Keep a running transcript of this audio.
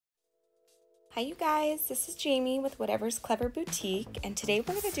Hi you guys, this is Jamie with Whatever's Clever Boutique, and today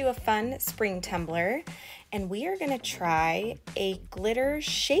we're going to do a fun spring tumbler, and we are going to try a glitter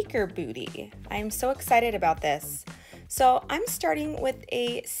shaker booty. I'm so excited about this. So I'm starting with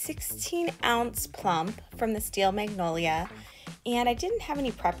a 16-ounce plump from the Steel Magnolia, and I didn't have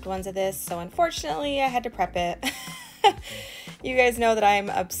any prepped ones of this, so unfortunately I had to prep it. You guys know that I'm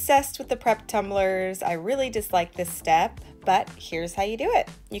obsessed with the prep tumblers. I really dislike this step, but here's how you do it.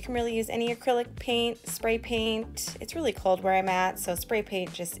 You can really use any acrylic paint, spray paint. It's really cold where I'm at, so spray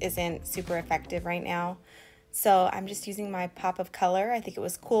paint just isn't super effective right now. So I'm just using my pop of color. I think it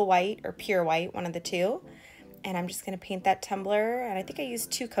was Cool White or Pure White, one of the two. And I'm just gonna paint that tumbler, and I think I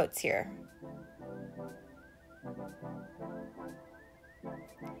used 2 coats here.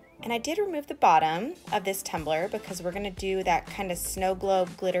 And I did remove the bottom of this tumbler because we're gonna do that kind of snow globe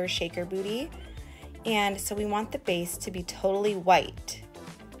glitter shaker booty. And so we want the base to be totally white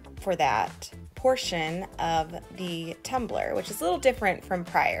for that portion of the tumbler, which is a little different from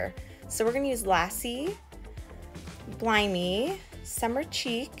prior. So we're gonna use Lassie, Blimey, Summer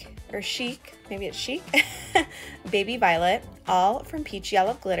Cheek, or Chic, maybe it's Chic, Baby Violet, all from Peach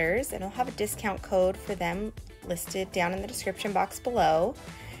Yellow Glitters, and I'll have a discount code for them listed down in the description box below.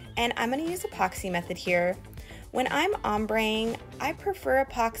 And I'm gonna use epoxy method here. When I'm ombreing, I prefer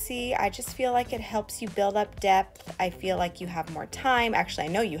epoxy. I just feel like it helps you build up depth. I feel like you have more time. Actually, I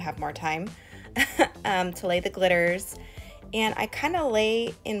know you have more time to lay the glitters. And I kind of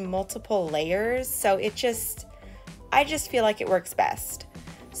lay in multiple layers, so I just feel like it works best.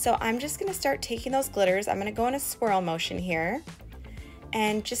 So I'm just gonna start taking those glitters. I'm gonna go in a swirl motion here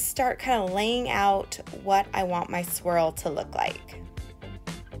and just start kind of laying out what I want my swirl to look like.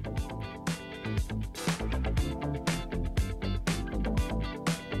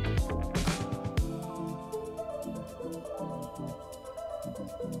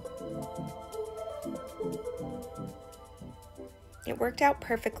 It worked out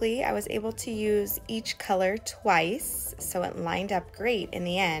perfectly. I was able to use each color twice, so it lined up great in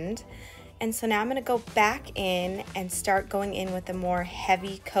the end. And so now I'm gonna go back in and start going in with a more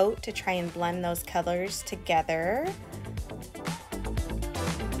heavy coat to try and blend those colors together.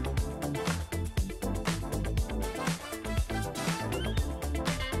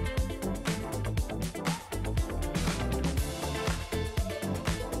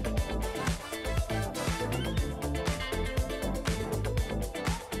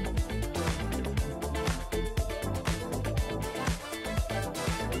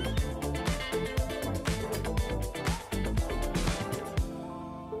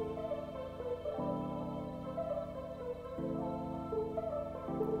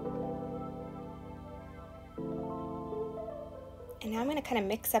 And now I'm going to kind of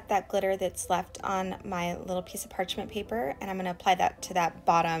mix up that glitter that's left on my little piece of parchment paper, and I'm going to apply that to that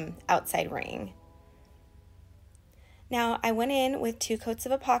bottom outside ring. Now I went in with 2 coats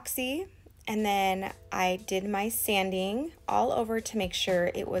of epoxy, and then I did my sanding all over to make sure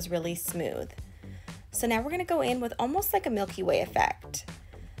it was really smooth. So now we're going to go in with almost like a Milky Way effect.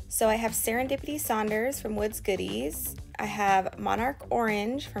 So I have Serendipity Saunders from Woods Goodies. I have Monarch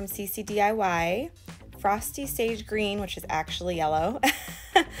Orange from CC DIY. Frosty Sage Green, which is actually yellow,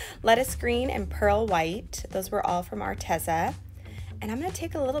 Lettuce Green, and Pearl White. Those were all from Arteza. And I'm going to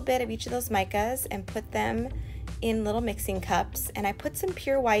take a little bit of each of those micas and put them in little mixing cups. And I put some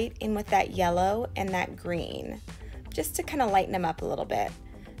pure white in with that yellow and that green, just to kind of lighten them up a little bit.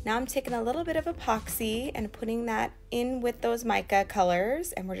 Now I'm taking a little bit of epoxy and putting that in with those mica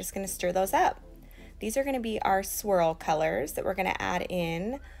colors, and we're just going to stir those up. These are going to be our swirl colors that we're going to add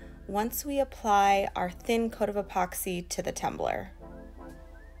in once we apply our thin coat of epoxy to the tumbler.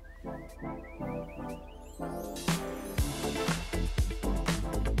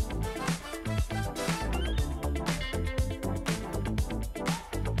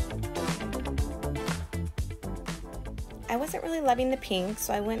 I wasn't really loving the pink,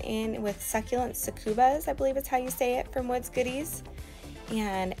 so I went in with Succulent Succubas, I believe is how you say it, from Woods Goodies,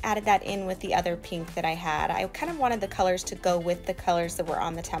 and added that in with the other pink that I had. I kind of wanted the colors to go with the colors that were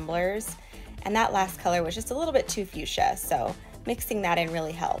on the tumblers, and that last color was just a little bit too fuchsia, so mixing that in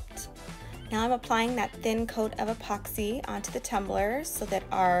really helped. Now I'm applying that thin coat of epoxy onto the tumbler so that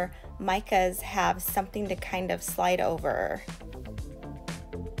our micas have something to kind of slide over.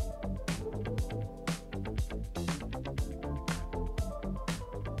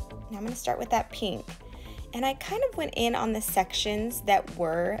 Now I'm going to start with that pink. And I kind of went in on the sections that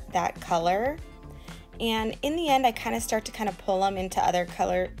were that color, and in the end I kind of start to kind of pull them into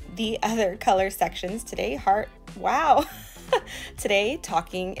the other color sections. Today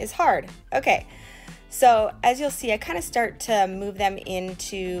talking is hard. Okay, So as you'll see, I kind of start to move them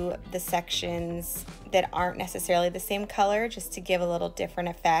into the sections that aren't necessarily the same color, just to give a little different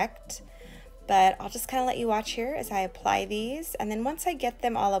effect. But I'll just kind of let you watch here as I apply these. And then once I get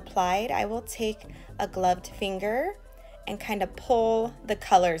them all applied, I will take a gloved finger and kind of pull the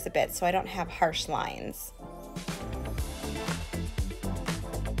colors a bit so I don't have harsh lines.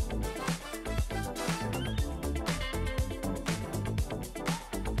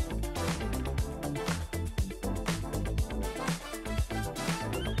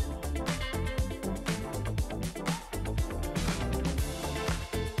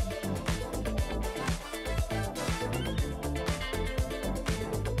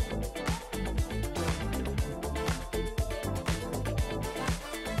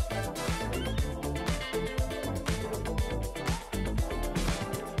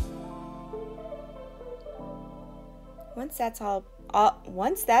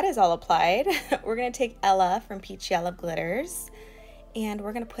 Once that is all applied, we're going to take Ella from Peachy Olive Glitters, and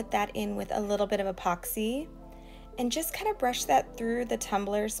we're going to put that in with a little bit of epoxy and just kind of brush that through the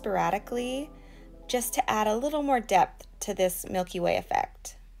tumbler sporadically, just to add a little more depth to this Milky Way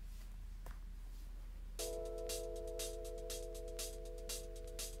effect.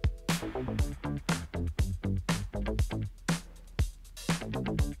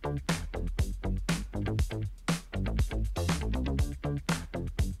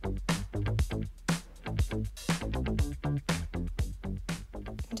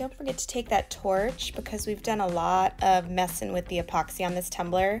 Don't forget to take that torch, because we've done a lot of messing with the epoxy on this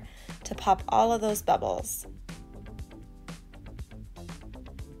tumbler, to pop all of those bubbles.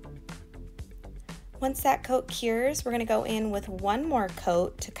 Once that coat cures, we're going to go in with one more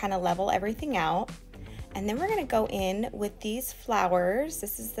coat to kind of level everything out. And then we're going to go in with these flowers.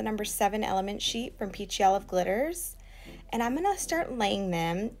 This is the number 7 element sheet from Peachy Olive Glitters. And I'm going to start laying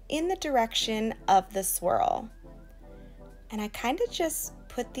them in the direction of the swirl. And I kind of just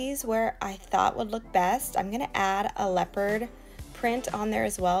put these where I thought would look best. I'm going to add a leopard print on there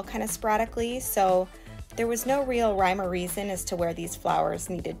as well, kind of sporadically, so there was no real rhyme or reason as to where these flowers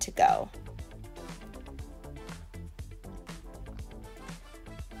needed to go.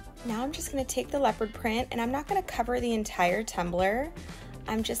 Now I'm just going to take the leopard print, and I'm not going to cover the entire tumbler.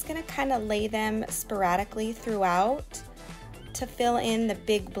 I'm just going to kind of lay them sporadically throughout to fill in the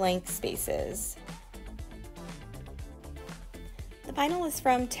big blank spaces. The vinyl is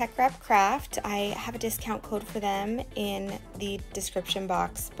from Tech Wrap Craft. I have a discount code for them in the description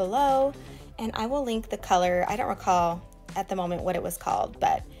box below, and I will link the color. I don't recall at the moment what it was called,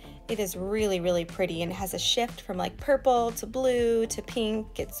 but it is really, really pretty and has a shift from like purple to blue to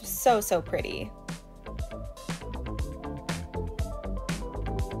pink. It's so, so pretty.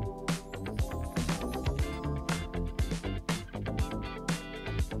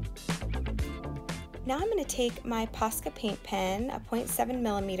 Now I'm going to take my Posca paint pen, a 0.7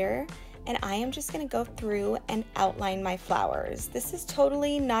 millimeter, and I am just going to go through and outline my flowers. This is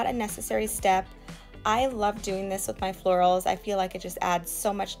totally not a necessary step. I love doing this with my florals. I feel like it just adds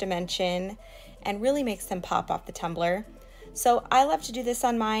so much dimension and really makes them pop off the tumbler. So I love to do this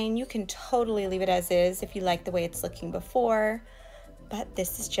on mine. You can totally leave it as is if you like the way it's looking before, but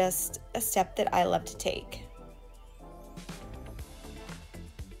this is just a step that I love to take.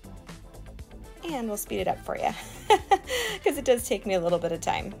 And we'll speed it up for you because it does take me a little bit of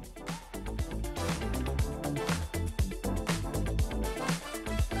time.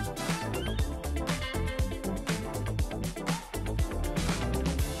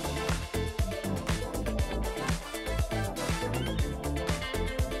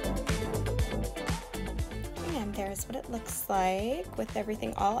 And there's what it looks like with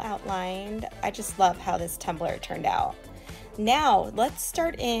everything all outlined. I just love how this tumbler turned out. Now let's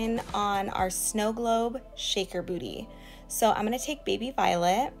start in on our snow globe shaker booty. So I'm going to take Baby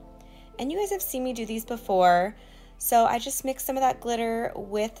Violet, and you guys have seen me do these before. So I just mixed some of that glitter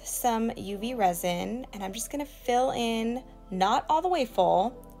with some UV resin, and I'm just going to fill in, not all the way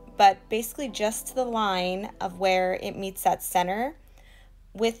full, but basically just to the line of where it meets that center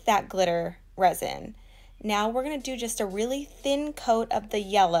with that glitter resin. Now we're going to do just a really thin coat of the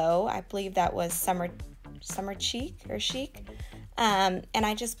yellow. I believe that was Summer Chic or Chic, and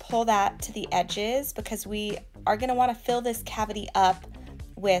I just pull that to the edges because we are going to want to fill this cavity up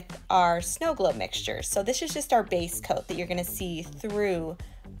with our snow globe mixture. So this is just our base coat that you're going to see through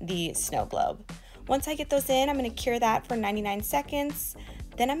the snow globe. Once I get those in, I'm going to cure that for 99 seconds.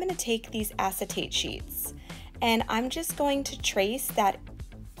 Then I'm going to take these acetate sheets, and I'm just going to trace that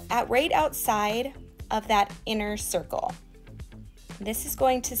right outside of that inner circle. This is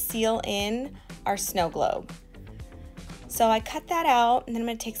going to seal in our snow globe. So I cut that out, and then I'm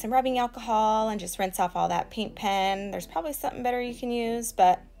going to take some rubbing alcohol and just rinse off all that paint pen. There's probably something better you can use,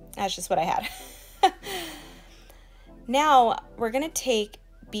 but that's just what I had. Now we're going to take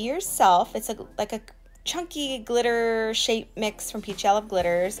Be Yourself. It's like a chunky glitter shape mix from Peach Olive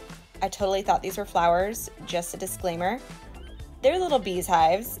Glitters. I totally thought these were flowers, just a disclaimer. They're little bees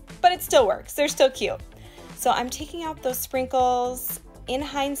hives, but it still works. They're still cute. So I'm taking out those sprinkles. In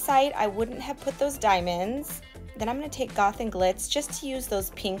hindsight, I wouldn't have put those diamonds. Then I'm going to take Goth and Glitz just to use those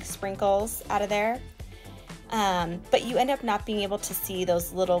pink sprinkles out of there. But you end up not being able to see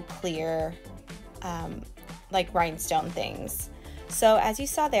those little clear like rhinestone things. So as you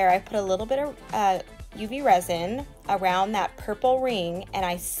saw there, I put a little bit of UV resin around that purple ring, and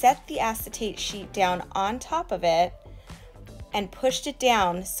I set the acetate sheet down on top of it and pushed it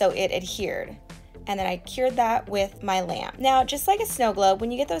down so it adhered. And then I cured that with my lamp. Now, just like a snow globe, when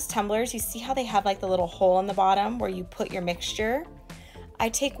you get those tumblers, you see how they have like the little hole in the bottom where you put your mixture? I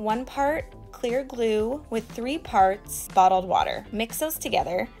take 1 part clear glue with 3 parts bottled water. Mix those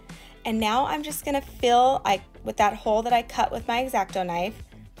together. And now I'm just gonna fill, with that hole that I cut with my X-Acto knife,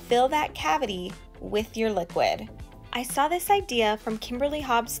 fill that cavity with your liquid. I saw this idea from Kimberly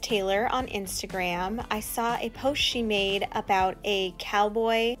Hobbs Taylor on Instagram. I saw a post she made about a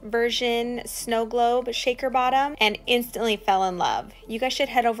cowboy version snow globe shaker bottom and instantly fell in love. You guys should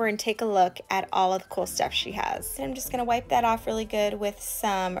head over and take a look at all of the cool stuff she has. And I'm just gonna wipe that off really good with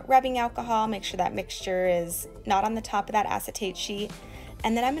some rubbing alcohol, make sure that mixture is not on the top of that acetate sheet.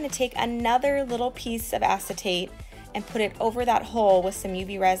 And then I'm gonna take another little piece of acetate and put it over that hole with some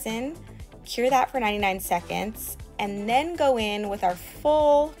UV resin, cure that for 99 seconds, and then go in with our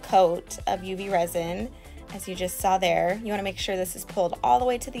full coat of UV resin, as you just saw there. You wanna make sure this is pulled all the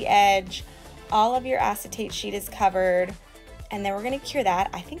way to the edge, all of your acetate sheet is covered, and then we're gonna cure that.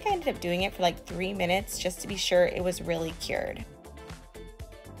 I think I ended up doing it for like 3 minutes just to be sure it was really cured.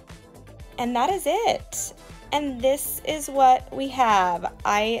 And that is it. And this is what we have.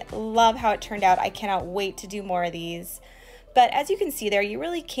 I love how it turned out. I cannot wait to do more of these. But as you can see there, you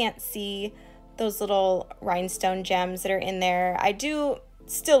really can't see those little rhinestone gems that are in there. I do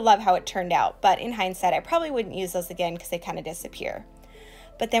still love how it turned out, but in hindsight, I probably wouldn't use those again because they kind of disappear.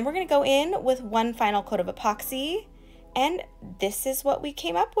 But then we're gonna go in with 1 final coat of epoxy, and this is what we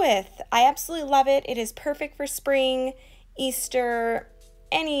came up with. I absolutely love it. It is perfect for spring, Easter,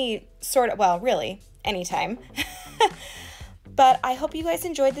 any sort of, well, really, anytime. But I hope you guys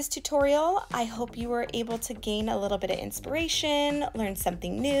enjoyed this tutorial. I hope you were able to gain a little bit of inspiration, learn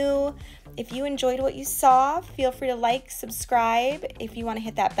something new. If you enjoyed what you saw, feel free to like, subscribe. If you want to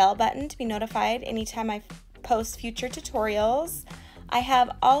hit that bell button to be notified anytime I post future tutorials. I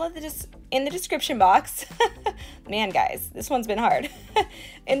have all of the in the description box. Man, guys, this one's been hard.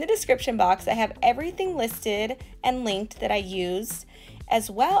 In the description box, I have everything listed and linked that I used, as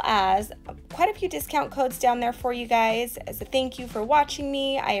well as quite a few discount codes down there for you guys as a thank you for watching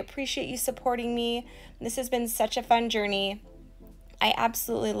me. I appreciate you supporting me. This has been such a fun journey. I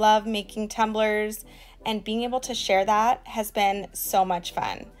absolutely love making tumblers, and being able to share that has been so much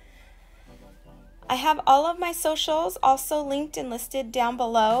fun. I have all of my socials also linked and listed down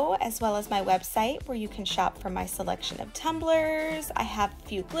below, as well as my website where you can shop for my selection of tumblers. I have a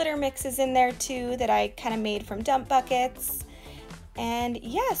few glitter mixes in there too that I kind of made from dump buckets. And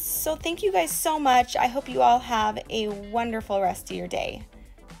yes, so thank you guys so much. I hope you all have a wonderful rest of your day.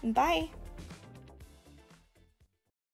 Bye.